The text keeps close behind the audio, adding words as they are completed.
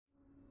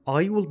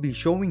I will be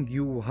showing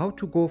you how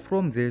to go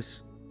from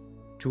this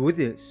to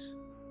this.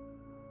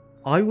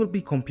 I will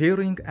be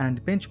comparing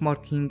and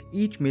benchmarking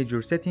each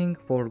major setting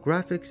for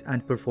graphics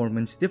and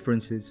performance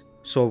differences,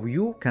 so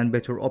you can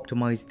better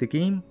optimize the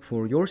game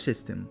for your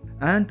system,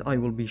 and I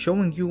will be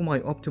showing you my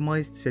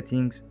optimized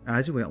settings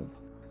as well.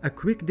 A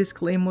quick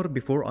disclaimer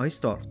before I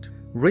start.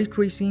 Ray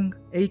tracing,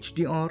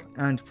 HDR,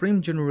 and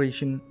frame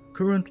generation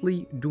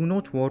currently do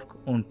not work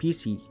on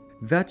PC.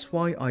 That's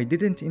why I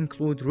didn't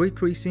include ray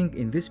tracing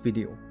in this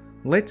video.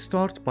 Let's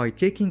start by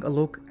taking a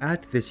look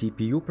at the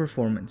CPU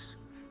performance.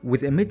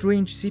 With a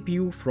mid-range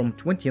CPU from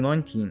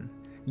 2019,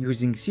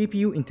 using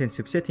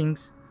CPU-intensive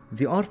settings,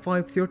 the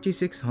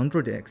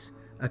R5-3600X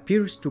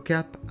appears to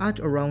cap at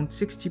around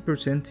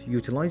 60%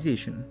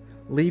 utilization,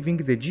 leaving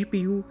the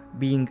GPU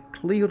being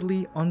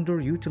clearly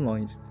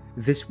underutilized.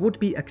 This would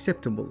be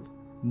acceptable,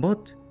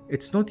 but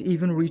it's not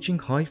even reaching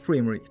high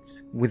frame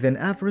rates, with an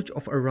average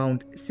of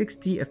around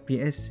 60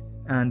 FPS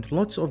and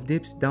lots of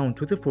dips down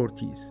to the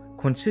 40s.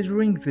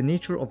 Considering the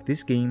nature of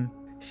this game,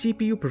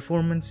 CPU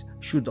performance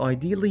should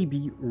ideally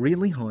be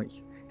really high,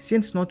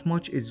 since not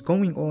much is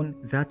going on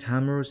that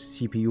hammers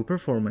CPU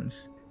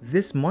performance.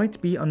 This might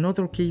be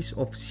another case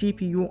of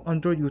CPU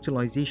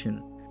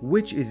underutilization,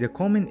 which is a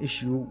common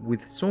issue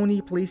with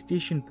Sony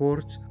PlayStation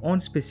ports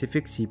on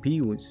specific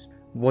CPUs.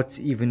 What's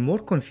even more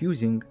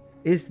confusing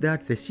is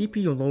that the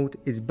CPU load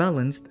is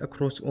balanced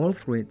across all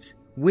threads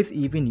with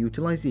even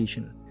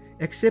utilization,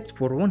 except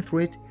for one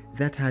thread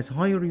that has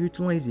higher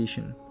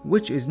utilization,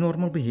 which is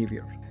normal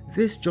behavior.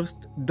 This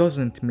just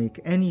doesn't make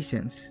any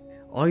sense.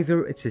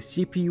 Either it's a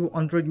CPU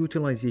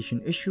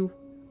underutilization issue,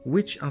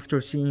 which after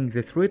seeing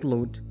the thread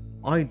load,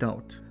 I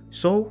doubt.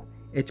 So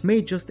it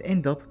may just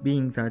end up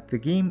being that the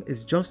game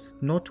is just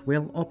not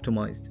well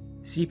optimized,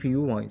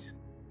 CPU wise.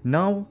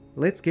 Now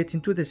let's get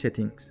into the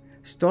settings,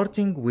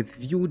 starting with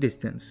view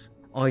distance.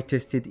 I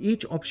tested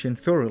each option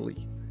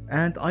thoroughly,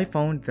 and I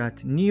found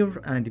that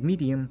near and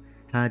medium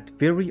had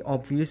very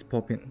obvious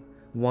popping,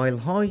 while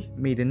high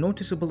made a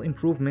noticeable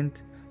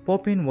improvement.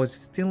 Popping was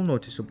still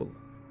noticeable.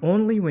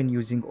 Only when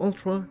using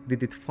Ultra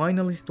did it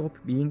finally stop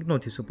being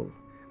noticeable,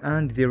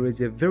 and there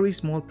is a very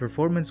small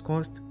performance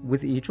cost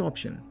with each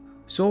option,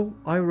 so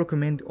I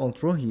recommend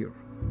Ultra here.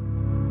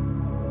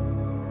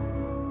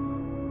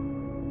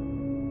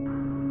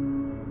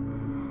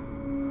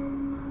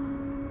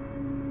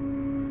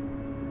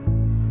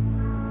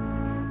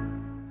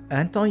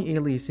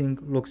 Anti-aliasing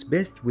looks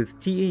best with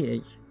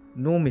TAA,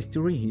 no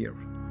mystery here.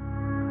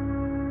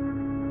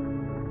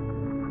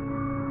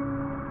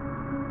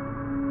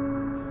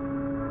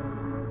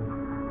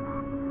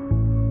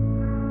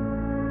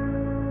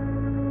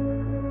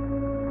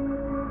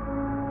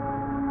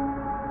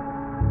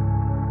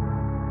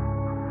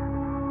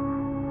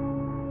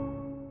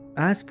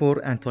 As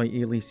for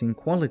anti-aliasing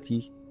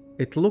quality,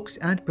 it looks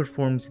and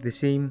performs the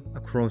same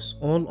across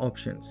all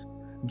options.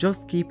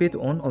 Just keep it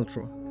on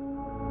Ultra.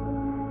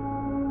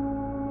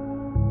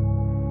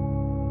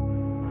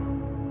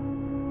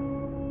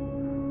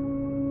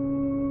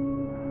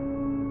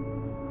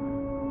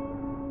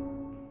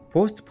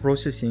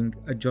 Post-processing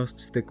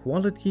adjusts the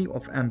quality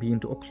of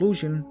ambient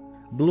occlusion,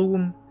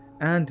 bloom,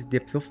 and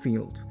depth of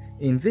field.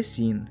 In this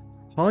scene,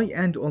 High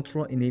and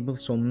Ultra enable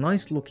some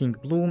nice looking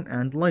bloom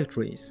and light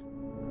rays.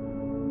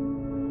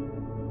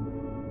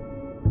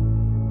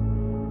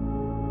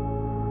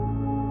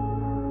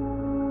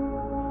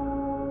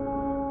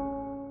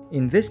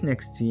 In this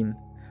next scene,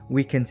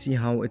 we can see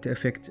how it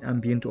affects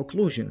ambient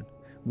occlusion,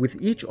 with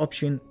each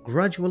option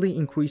gradually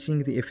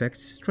increasing the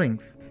effect's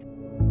strength.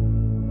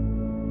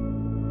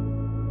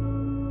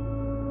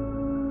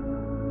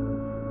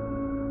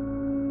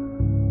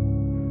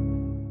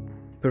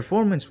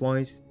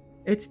 Performance-wise,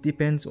 it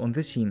depends on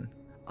the scene.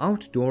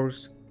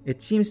 Outdoors,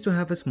 it seems to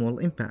have a small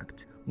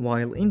impact,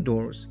 while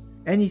indoors,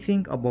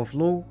 anything above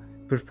low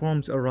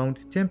performs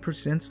around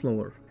 10%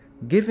 slower.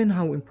 Given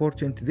how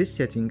important this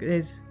setting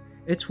is,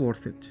 it's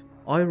worth it.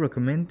 I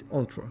recommend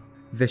Ultra.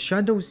 The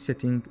shadows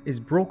setting is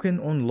broken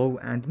on low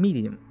and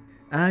medium,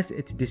 as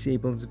it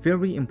disables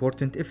very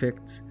important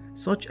effects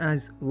such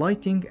as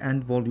lighting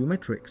and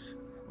volumetrics.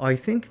 I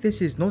think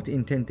this is not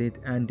intended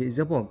and is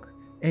a bug.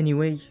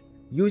 Anyway,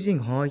 using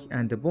high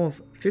and above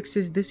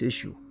fixes this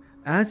issue.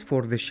 As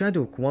for the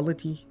shadow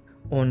quality,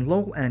 on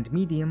low and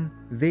medium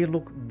they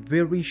look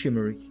very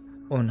shimmery.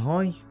 On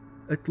high,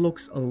 it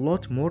looks a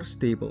lot more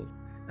stable,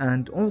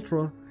 and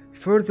Ultra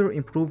further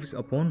improves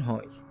upon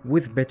high,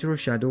 with better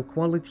shadow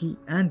quality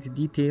and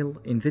detail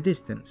in the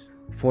distance.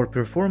 For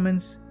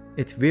performance,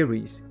 it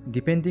varies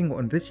depending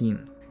on the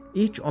scene.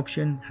 Each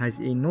option has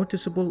a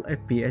noticeable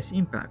FPS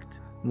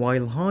impact,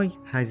 while high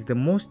has the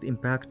most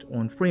impact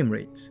on frame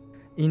rates.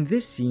 In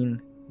this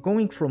scene,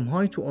 going from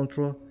high to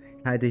Ultra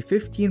had a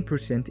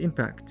 15%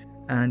 impact,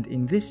 and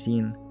in this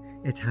scene,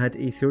 it had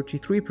a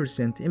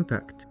 33%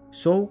 impact,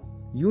 so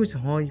use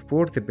high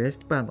for the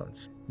best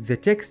balance. The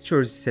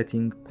textures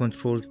setting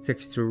controls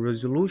texture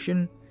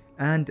resolution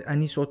and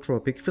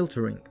anisotropic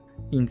filtering.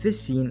 In this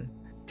scene,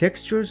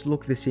 textures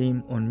look the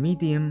same on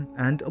medium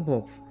and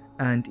above,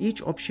 and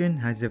each option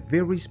has a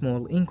very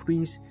small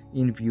increase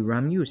in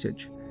VRAM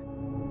usage.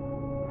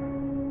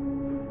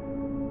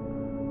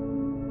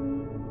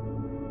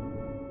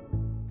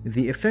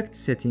 The effect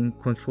setting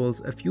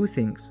controls a few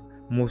things,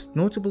 most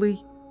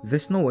notably the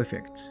snow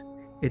effects.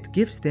 It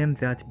gives them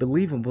that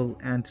believable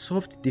and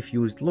soft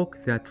diffused look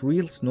that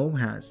real snow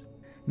has.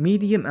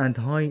 Medium and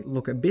high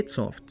look a bit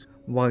soft,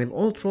 while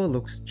ultra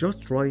looks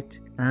just right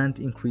and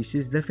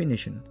increases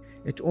definition.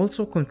 It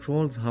also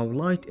controls how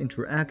light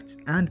interacts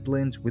and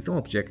blends with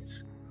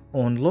objects.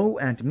 On low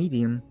and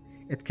medium,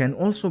 it can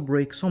also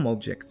break some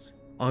objects,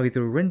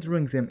 either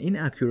rendering them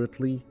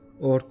inaccurately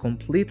or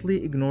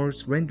completely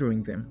ignores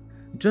rendering them.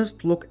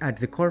 Just look at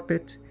the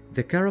carpet,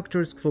 the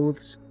character's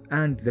clothes,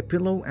 and the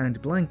pillow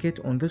and blanket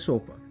on the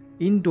sofa.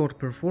 Indoor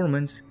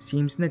performance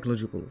seems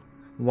negligible,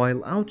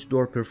 while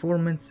outdoor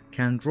performance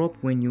can drop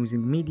when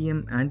using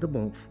medium and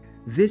above.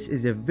 This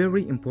is a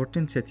very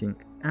important setting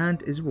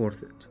and is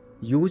worth it.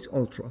 Use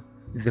Ultra.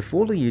 The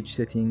foliage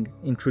setting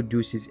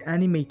introduces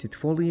animated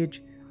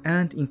foliage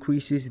and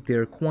increases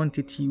their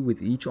quantity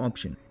with each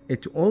option.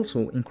 It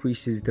also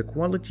increases the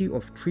quality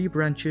of tree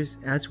branches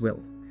as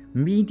well.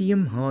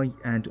 Medium, high,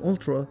 and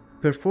ultra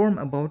perform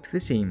about the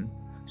same,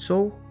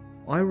 so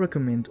I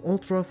recommend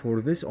ultra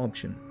for this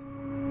option.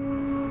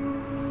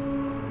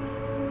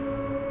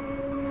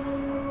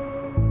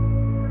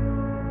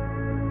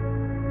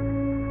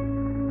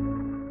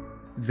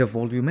 The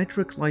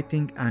volumetric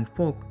lighting and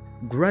fog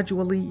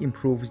gradually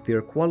improves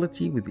their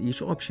quality with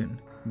each option,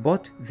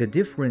 but the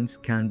difference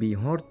can be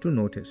hard to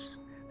notice,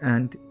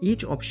 and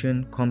each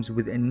option comes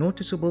with a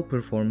noticeable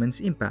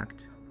performance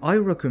impact. I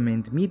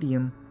recommend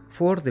medium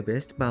for the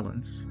best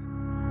balance.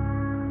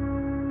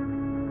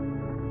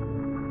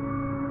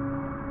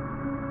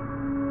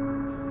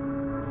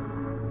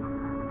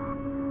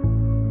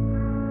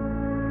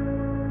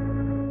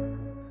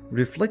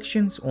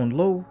 Reflections on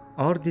low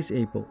are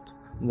disabled,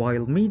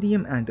 while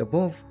medium and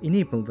above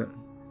enable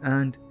them,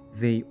 and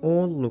they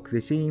all look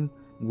the same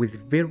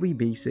with very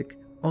basic,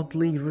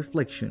 ugly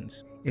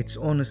reflections. It's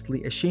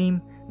honestly a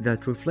shame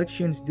that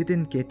reflections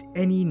didn't get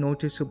any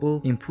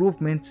noticeable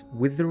improvements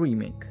with the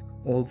remake,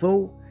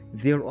 although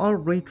there are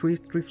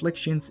ray-traced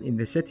reflections in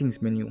the settings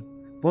menu,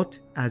 but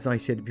as I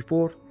said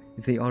before,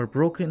 they are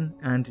broken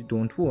and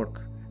don't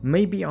work.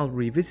 Maybe I'll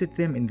revisit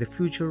them in the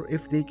future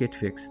if they get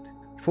fixed.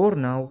 For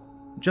now,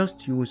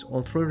 just use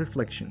ultra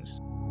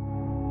reflections.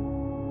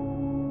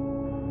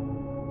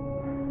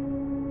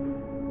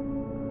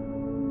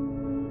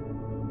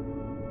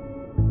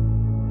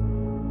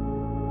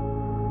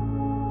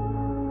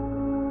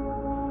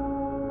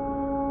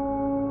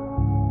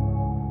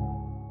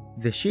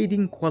 The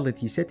shading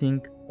quality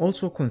setting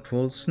also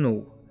controls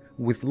snow,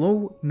 with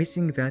low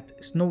missing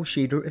that snow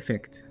shader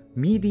effect.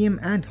 Medium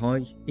and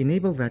high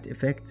enable that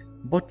effect,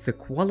 but the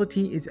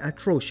quality is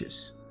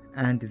atrocious,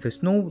 and the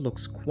snow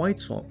looks quite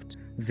soft.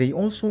 They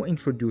also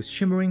introduce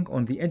shimmering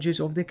on the edges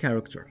of the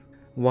character,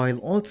 while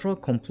ultra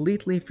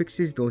completely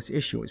fixes those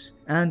issues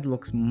and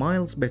looks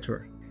miles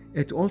better.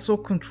 It also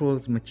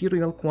controls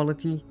material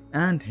quality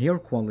and hair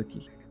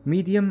quality.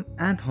 Medium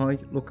and high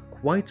look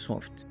quite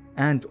soft,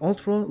 and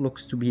ultra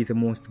looks to be the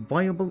most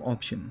viable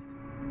option.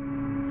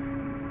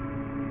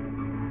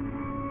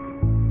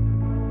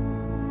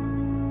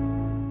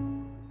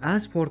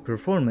 As for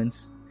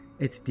performance,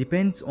 it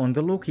depends on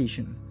the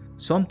location.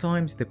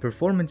 Sometimes the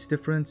performance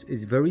difference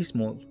is very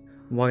small,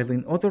 while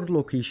in other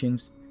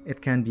locations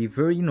it can be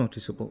very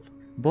noticeable.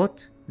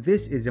 But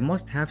this is a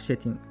must-have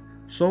setting,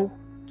 so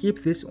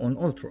keep this on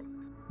ultra.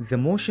 The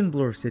motion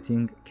blur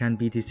setting can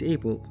be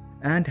disabled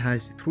and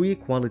has 3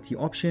 quality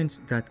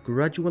options that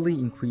gradually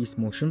increase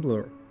motion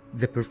blur.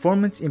 The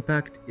performance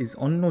impact is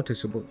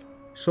unnoticeable,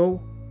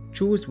 so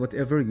choose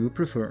whatever you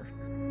prefer.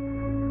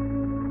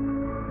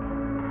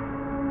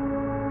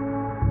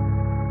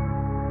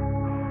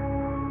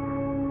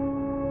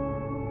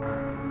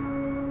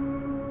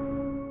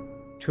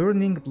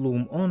 Turning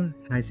bloom on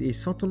has a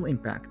subtle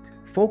impact.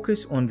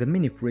 Focus on the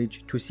mini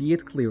fridge to see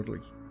it clearly.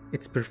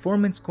 Its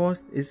performance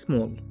cost is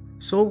small,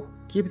 so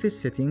keep this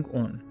setting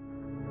on.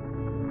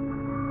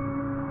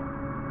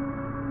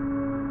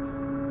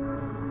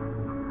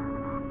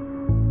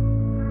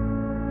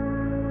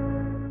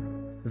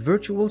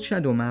 Virtual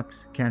shadow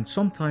maps can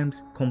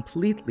sometimes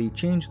completely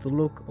change the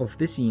look of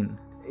the scene,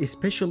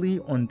 especially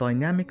on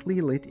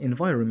dynamically lit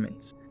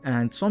environments,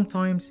 and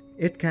sometimes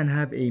it can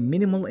have a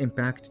minimal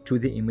impact to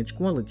the image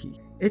quality.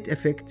 It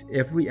affects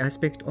every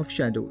aspect of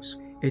shadows.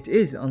 It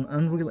is an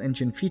Unreal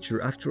Engine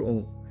feature after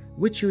all,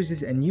 which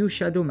uses a new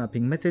shadow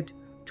mapping method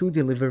to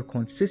deliver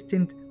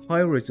consistent,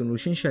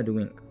 high-resolution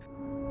shadowing.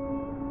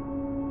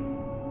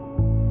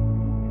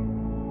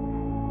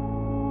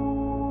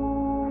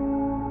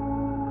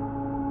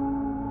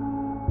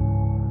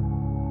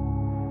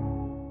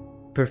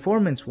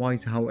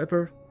 Performance-wise,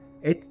 however,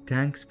 it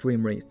tanks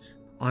frame rates.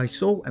 I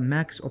saw a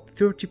max of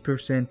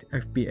 30%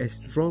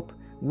 FPS drop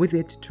with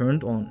it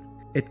turned on.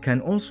 It can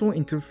also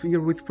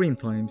interfere with frame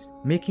times,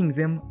 making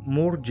them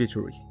more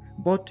jittery,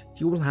 but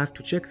you will have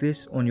to check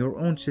this on your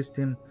own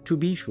system to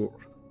be sure.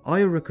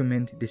 I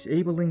recommend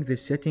disabling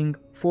this setting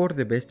for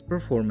the best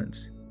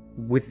performance.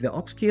 With the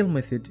upscale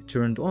method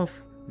turned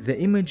off, the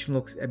image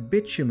looks a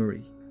bit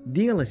shimmery.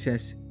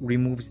 DLSS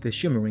removes the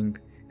shimmering.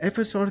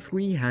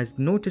 FSR3 has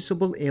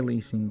noticeable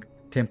aliasing.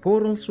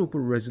 Temporal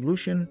super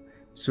resolution,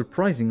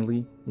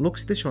 surprisingly,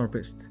 looks the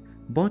sharpest,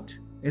 but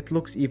it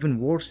looks even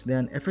worse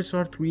than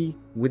FSR3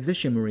 with the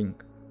shimmering.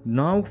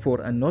 Now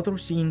for another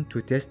scene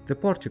to test the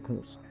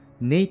particles.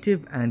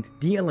 Native and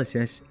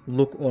DLSS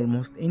look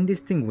almost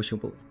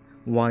indistinguishable,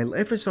 while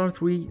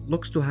FSR3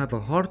 looks to have a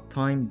hard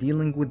time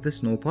dealing with the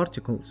snow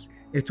particles.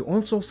 It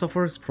also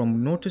suffers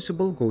from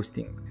noticeable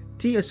ghosting.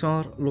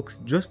 TSR looks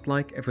just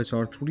like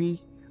FSR3,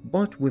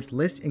 but with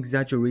less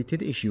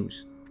exaggerated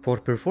issues. For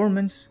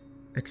performance,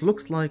 it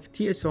looks like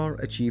TSR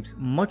achieves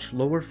much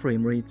lower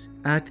frame rates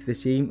at the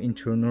same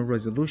internal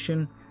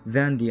resolution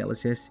than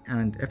DLSS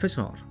and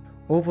FSR.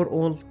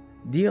 Overall,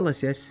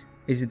 DLSS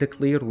is the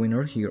clear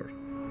winner here.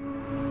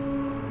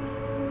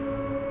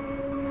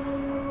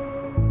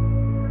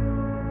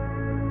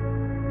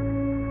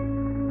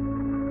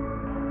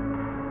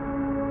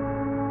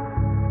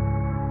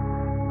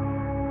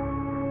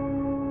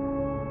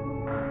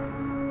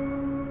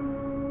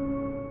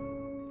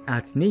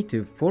 At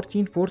native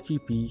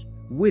 1440p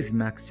with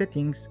max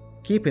settings,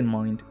 keep in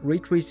mind ray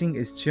tracing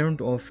is turned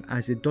off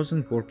as it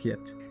doesn't work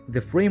yet.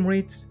 The frame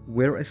rates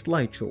were a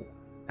slideshow,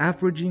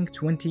 averaging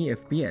 20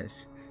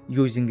 FPS.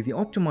 Using the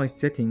optimized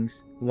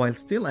settings while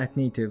still at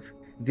native,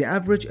 the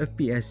average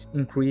FPS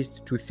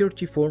increased to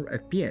 34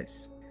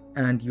 FPS,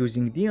 and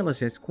using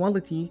DLSS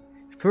quality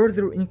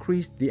further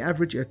increased the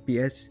average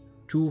FPS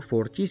to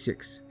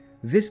 46.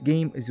 This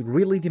game is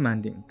really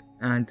demanding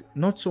and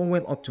not so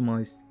well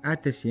optimized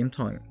at the same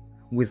time,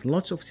 with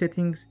lots of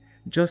settings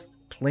just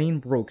plain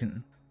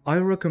broken. I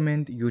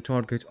recommend you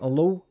target a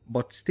low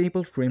but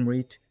stable frame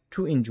rate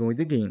to enjoy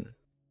the game.